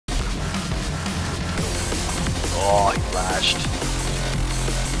Oh, he flashed.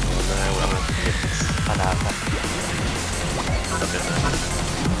 Oh no, I'm gonna get this. Oh no,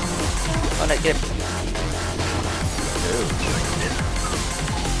 oh no, get him.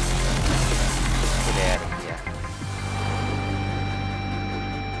 Get out of here.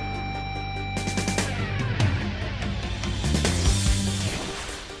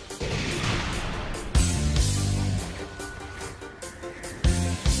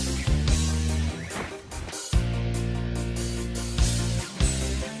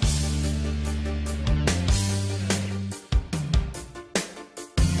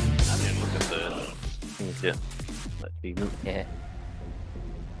 Yeah. Achievement. Yeah,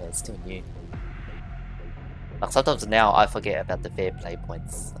 it's still new. Like sometimes now I forget about the fair play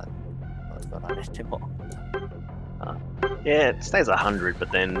points. What's going on anymore? Yeah, it stays 100,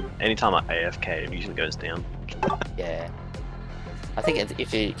 but then anytime I AFK, it usually goes down. Yeah, I think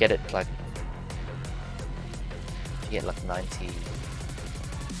if you get it like, if you get like 90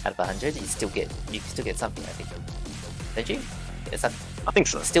 out of 100, you still get something. I think, don't you? It's like I think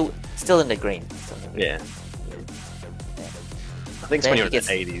so. Still in the green. Yeah. I think it's when you're in the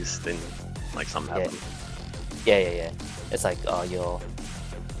 80s, then like something happens. Yeah. It's like, oh,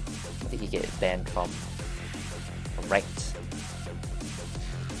 I think you get banned from ranked.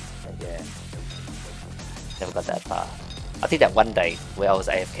 And yeah, never got that far. I think that one day where I was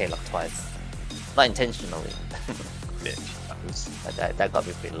AFK like twice, not intentionally. Yeah, that got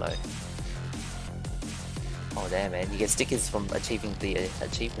me pretty low. Oh damn, man! You get stickers from achieving the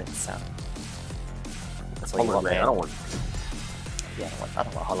achievements. That's what you want, man. I don't want. Yeah, I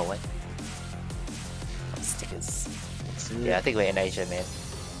don't want Holloway. I want stickers. Yeah, I think we're in Asia, man.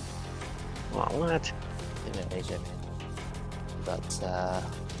 What? We're in Asia, man. But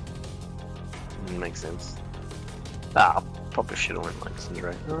makes sense. Ah, probably should have went like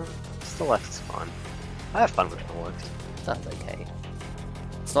Cinderace. Snorlax is fine. I have fun with Snorlax. Sounds okay.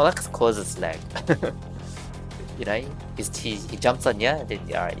 Snorlax causes lag. You know, he jumps on you, and then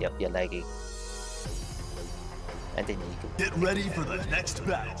alright, yep, you're lagging. And then you can get ready for the next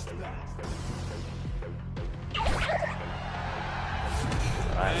battle.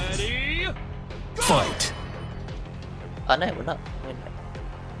 Ready? Fight! Oh no, we're not.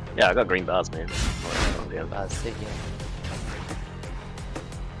 Yeah, I got green bars, man. Bars too, yeah.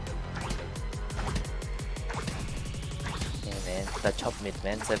 Yeah, man. That chop mid,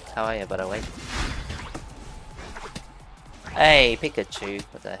 man. So how are you, by the way? Hey, Pikachu!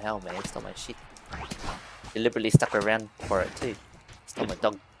 What the hell, man? Stole my shit. Deliberately stuck around for it too. Stole my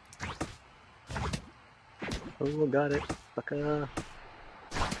dog. Oh, got it. Fucker.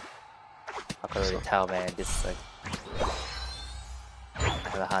 I can already tell, man. This is like, I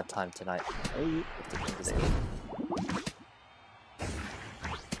have a hard time tonight. Oh, this game.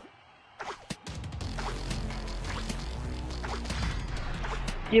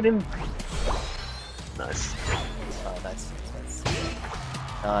 Get him. Nice. Oh, nice.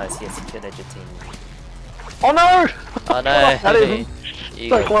 Nice, yes, TqTninja team. Oh no! Oh no! That is You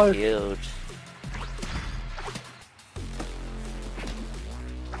so got close. killed.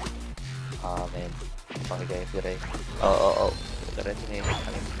 Oh man. Okay, good. Oh. Good at me.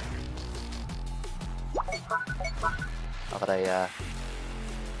 I got a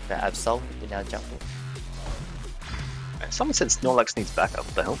Absol in our jungle. Someone said Snorlax needs backup.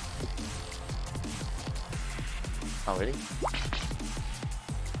 What the hell? Oh really?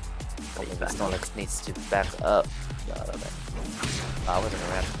 Snorlax needs to back up. No, I don't know. I wasn't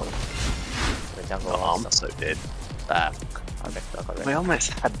around for the jungle. Oh, I'm so dead. Back. I got wrecked. We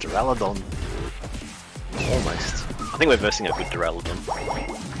almost had Duraludon. Almost. I think we're versing a good Duraludon.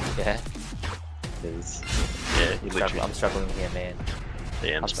 Yeah. Yeah, you literally. I'm struggling here, man.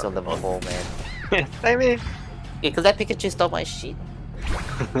 Yeah, I'm still level 4, man. Same here. Yeah, because that Pikachu stole my shit.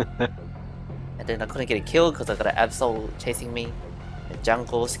 And then I couldn't get a kill because I got an Absol chasing me. The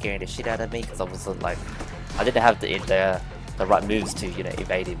jungle scaring the shit out of me because I was like, I didn't have the right moves to, you know,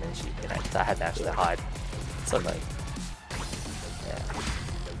 evade him and shit, you know, so I had to actually hide. So like, yeah.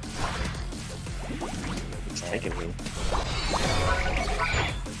 He's taking me.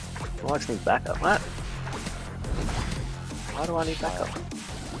 Snorlax needs backup. What? Why do I need backup?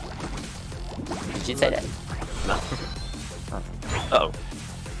 Did you say that? No. Oh. Uh-oh.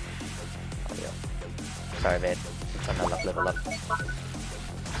 Oh, yeah. Sorry, man. I'm trying to level up.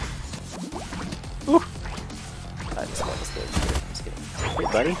 Ooh. Alright, let's go. Hey,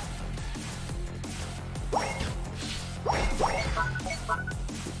 buddy.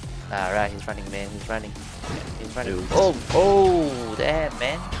 Alright, he's running, man. He's running. Dude. Oh, damn,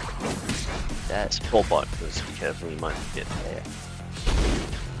 man. That's full bot, because be careful, you might get. Yeah.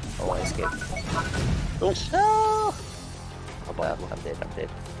 Always. scared. Oh, No! I'm dead, I'm dead.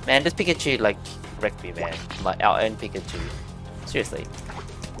 Man, this Pikachu like wrecked me, man. Our own Pikachu. Seriously.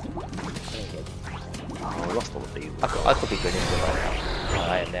 oh, I lost all of these. I could be Greninja right now.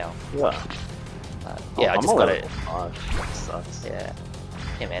 I am now. Yeah. Yeah, I just got it. That sucks. Yeah.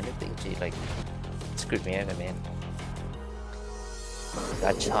 Yeah, man, this Pikachu like screwed me over, man.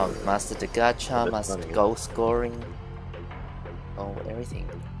 Garchomp, master the Garchomp, master the goal scoring. Oh, everything.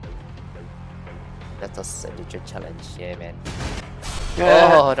 That was a legit challenge, yeah, man.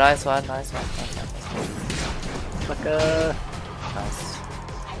 Yeah. Oh, nice one, nice one, nice one. Like a... Nice.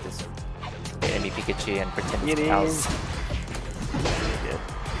 Just get enemy Pikachu and pretend Get it's in. house.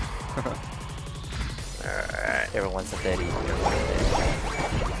 Alright. Everyone's a 30.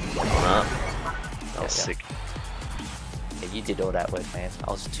 That was sick. Yeah, you did all that work, man.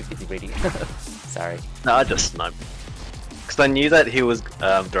 I was too busy reading. Sorry. No, I just sniped. Because I knew that he was,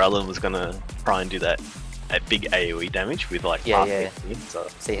 Drellin was gonna try and do that big AoE damage with like Yeah, fast yeah. HP, so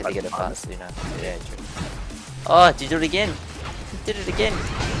So you had to get it fast. fast, you know. Yeah, true. Oh, did you do it again? You did it again.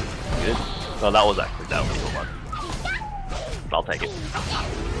 Good. Well, that was your luck. But I'll take it.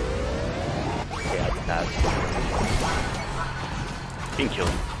 Yeah, I did that. Being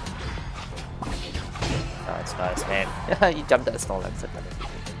killed. Nice, nice, man. You jumped at Snorlax.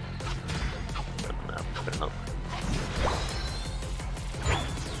 No, better not.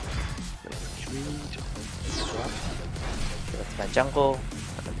 That's my jungle.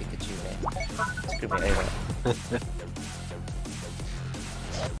 I'm a Pikachu, man. Screw me over.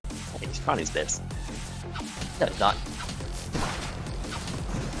 He's trying his best. No, it's not.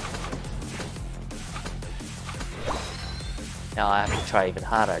 Now I have to try even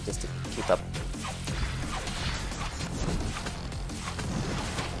harder just to keep up.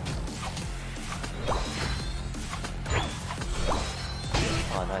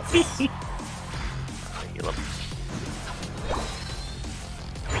 Oh, nice. You love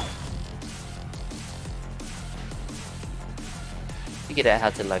Figured out how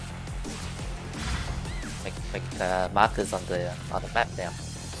to like make markers on the map now.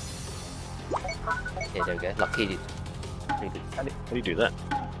 Yeah, there we go. Lucky. Pretty good. How do you do that?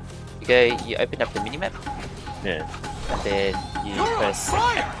 You open up the minimap, Yeah. and then you press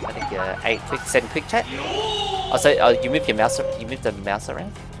I think send quick chat. Also, you move your mouse. You move the mouse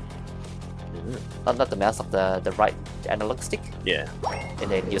around. Not the mouse, of the right analog stick. Yeah. And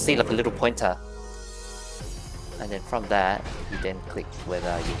then you'll see like a little pointer. And then from that, you then click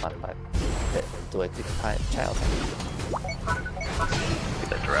whether you want like do a quick chat or something. Get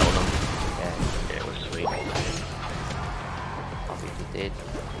that Drellin on. Yeah, Yeah, it was sweet. I think you did.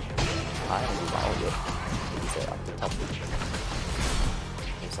 I don't know all yet. He's up the top.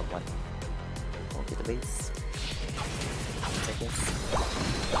 Here's someone. Go to the base. Seconds.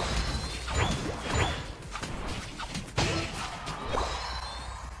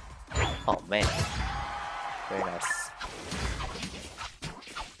 Oh man. Very nice.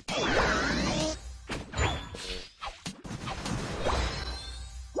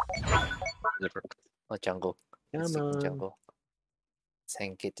 Zipper. Oh, jungle. Come Let's take the on. jungle.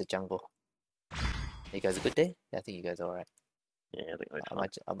 Let's get the jungle. You guys a good day? Yeah, I think you guys are alright. Yeah, I think we're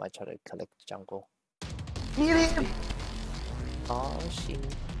I might try to collect the jungle. Get him! Oh shit.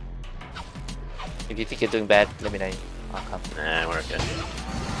 If you think you're doing bad, let me know. I'll come. Nah, we're okay.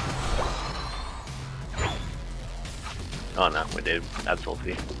 Oh no, we're dead.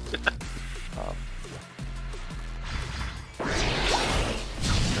 Absolutely. Oh.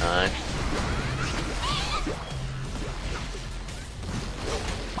 Nice.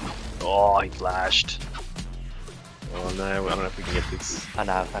 Oh, he flashed. Oh no, I don't know if we can get this. Oh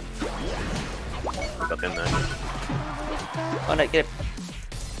no, I can't. Got them though. Oh no, get it.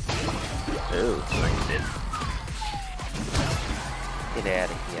 Ooh, he's dead. Get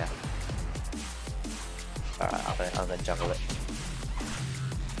out of here. Alright, I'm gonna jungle it.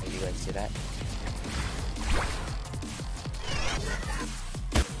 You guys do that.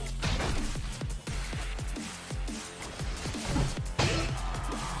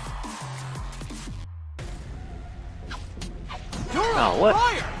 Oh, what?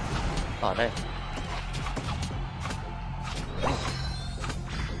 Oh no.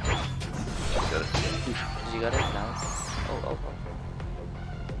 Got it. You got it? Nice. Oh.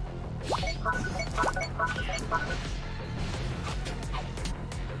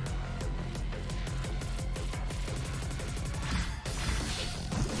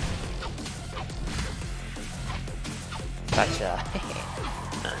 Gotcha.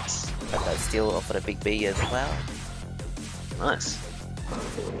 Nice. Got that steal for the big B as well. Nice.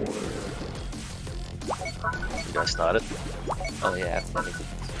 You guys started? Oh yeah, absolutely.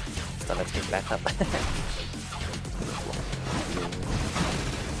 So let's get back up.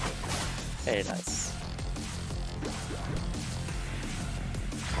 Very nice.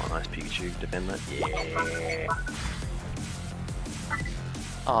 Oh, nice Pikachu. Defend that. Yeah.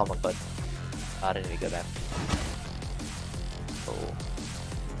 Oh my god. I didn't even go back. Oh.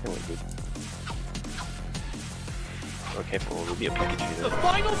 No, we did. Oh, careful. There'll be a Pikachu The there.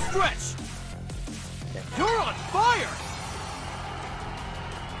 final stretch. Yeah. You're on fire.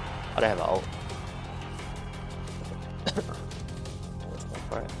 I don't have an ult. Let's go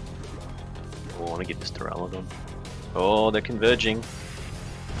for it. Oh, I want to get this Duraludon. Oh, they're converging.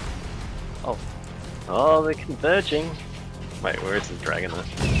 Oh. Oh, they're converging. Wait, where is the dragon at?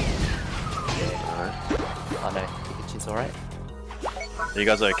 Alright. Oh no, Pikachu's alright. Are you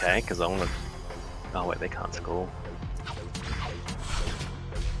guys okay? Because I want to... Oh wait, they can't score.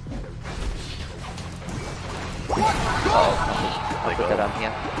 Oh, They I'll put got that it. on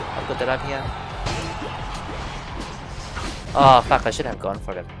here. I'll put that on here. Oh fuck, I should have gone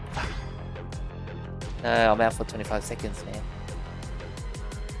for them. No, I'm out for 25 seconds, man.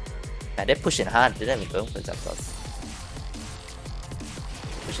 Man, they're pushing hard. They don't even go for Zapdos.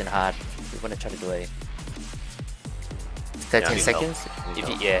 Pushing hard. We want to try to do a 13 I need seconds. help. If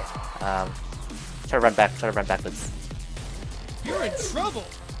you, yeah. Try to run back. Try to run backwards. You're in trouble.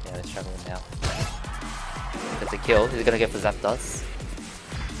 Yeah, they're struggling now. That's a kill. He's gonna go for Zapdos.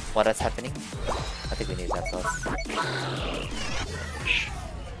 While that's happening, I think we need Zapdos.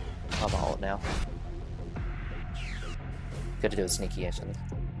 I'm ult now. Gotta do it sneaky actually.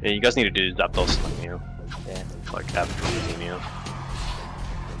 Yeah, you guys need to do Zapdos like, you know, Yeah. like after the meal.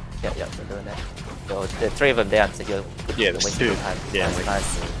 Yeah, we're doing that. So the three of them down, so you're Yeah, there's wasting two. time. Yeah,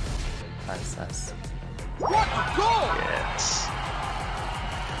 nice, we- nice. What a goal. Yes.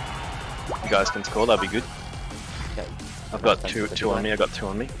 You guys can score, that'd be good. Yeah. I've got Thanks two for the on one. me, I got two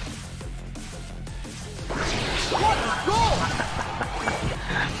on me. What a goal.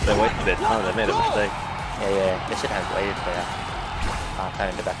 They wasted their time, they made a mistake. Yeah, they should have waited for that.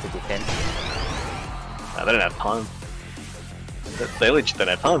 Coming back to defend. No, they don't have time. They legit don't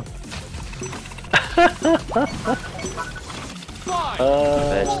have time. Five.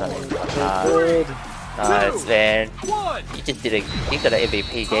 Converged on it. Nice, man. 1. You just did you got an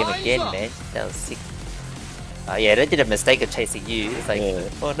MVP game again, man. That was sick. Yeah, they did a mistake of chasing you. It's like, Yeah.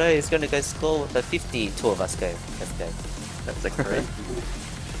 oh no, he's gonna go score with the 50. Two of us go. Let's go. That's like great.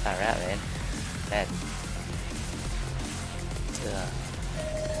 Alright, man. Man.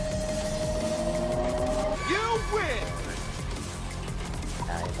 You win.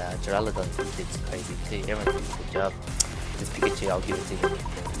 Duraludon did crazy too. Everyone did a good job. This Pikachu, I'll give it to him.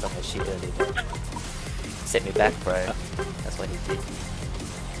 He's on my shit early, but set me back, bro. That's what he did.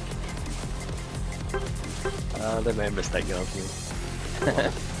 They made a mistake on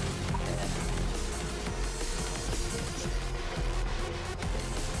you.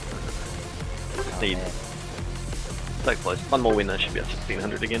 Need man. so close. One more win, I should be at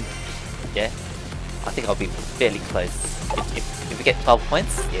 1500 again. Yeah, I think I'll be fairly close. If we get 12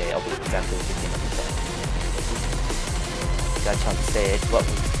 points, yeah, I'll be exactly 15. Gachon said, what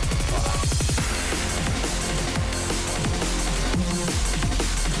we...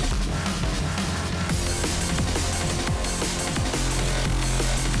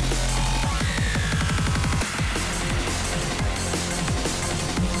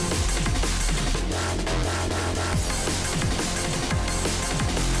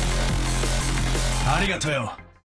 Arigato.